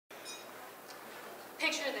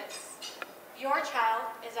picture this. Your child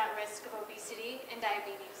is at risk of obesity and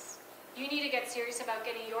diabetes. You need to get serious about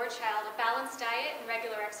getting your child a balanced diet and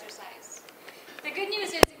regular exercise. The good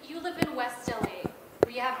news is you live in West LA,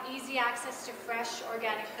 where you have easy access to fresh,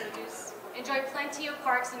 organic produce, enjoy plenty of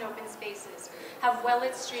parks and open spaces, have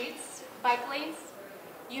well-lit streets, bike lanes.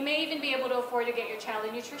 You may even be able to afford to get your child a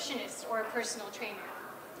nutritionist or a personal trainer.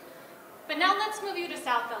 But now let's move you to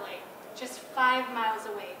South LA, just 5 miles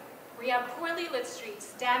away, where you have poorly lit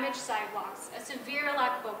streets, damaged sidewalks, a severe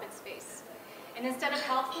lack of open space. And instead of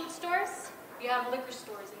health food stores, you have liquor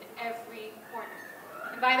stores in every corner.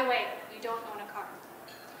 And by the way, you don't own a car.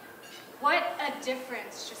 What a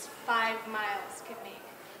difference just 5 miles could make.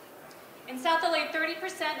 In South LA,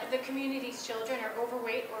 30% of the community's children are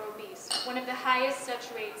overweight or obese, one of the highest such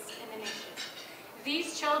rates in the nation.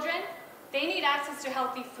 These children, they need access to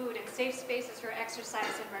healthy food and safe spaces for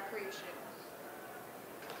exercise and recreation.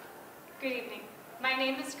 Good evening. My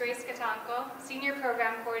name is Grace Cotangco, Senior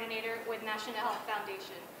Program Coordinator with National Health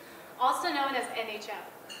Foundation, also known as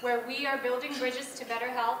NHF, where we are building bridges to better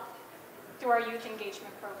health through our youth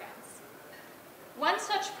engagement programs. One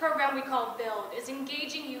such program we call BUILD is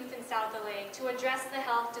engaging youth in South LA to address the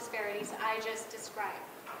health disparities I just described.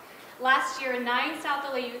 Last year, 9 South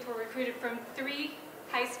LA youth were recruited from 3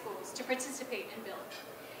 high schools to participate in BUILD.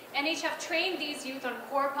 NHF trained these youth on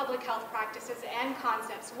core public health practices and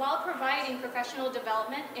concepts while providing professional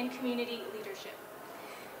development and community leadership.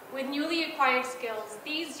 With newly acquired skills,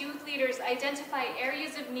 these youth leaders identify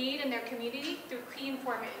areas of need in their community through key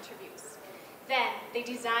informant interviews. Then, they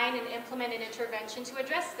design and implement an intervention to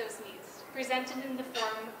address those needs, presented in the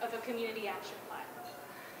form of a community action plan.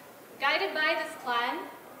 Guided by this plan,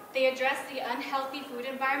 they address the unhealthy food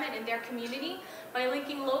environment in their community by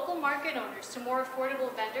linking local market owners to more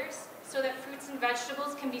affordable vendors so that fruits and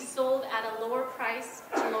vegetables can be sold at a lower price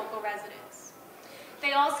to local residents.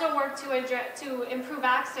 They also work to improve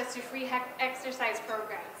access to free exercise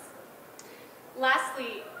programs.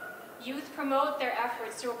 Lastly, youth promote their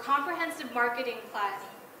efforts through a comprehensive marketing plan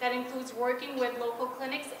that includes working with local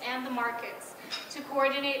clinics and the markets to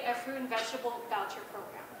coordinate a fruit and vegetable voucher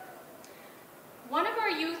program. One of our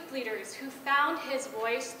youth leaders who found his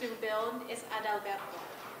voice through BUILD is Adalberto.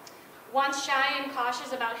 Once shy and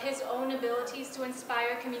cautious about his own abilities to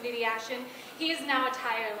inspire community action, he is now a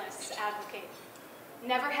tireless advocate.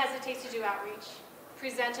 Never hesitates to do outreach,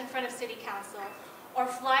 present in front of city council, or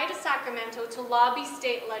fly to Sacramento to lobby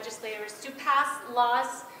state legislators to pass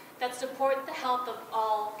laws that support the health of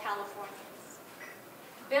all Californians.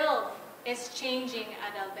 BUILD is changing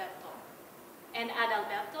Adalberto, and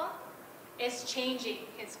Adalberto is changing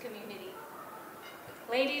his community.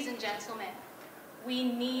 Ladies and gentlemen, we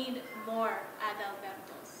need more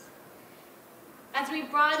Adalbertos. As we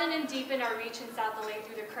broaden and deepen our reach in South LA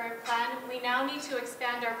through the current plan, we now need to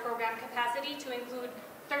expand our program capacity to include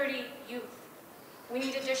 30 youth. We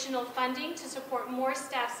need additional funding to support more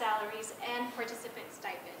staff salaries and participant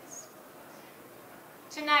stipends.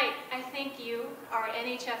 Tonight, I thank you, our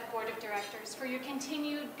NHF Board of Directors, for your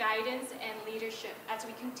continued guidance and leadership as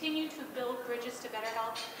we continue to build bridges to better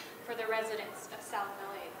health for the residents of South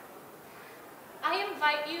LA. I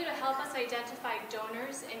invite you to help us identify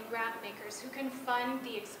donors and grant makers who can fund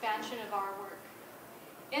the expansion of our work.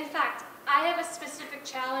 In fact, I have a specific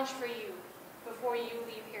challenge for you before you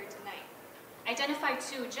leave here tonight. Identify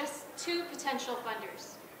just two potential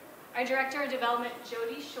funders. Our Director of Development,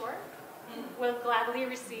 Jody Shore, will gladly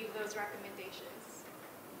receive those recommendations.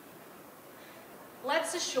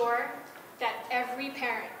 Let's assure that every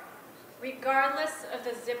parent, regardless of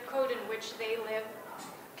the zip code in which they live,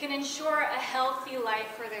 can ensure a healthy life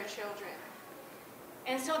for their children.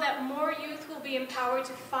 And so that more youth will be empowered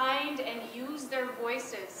to find and use their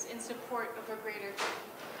voices in support of a greater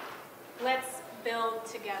good. Let's build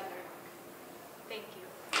together. Thank you.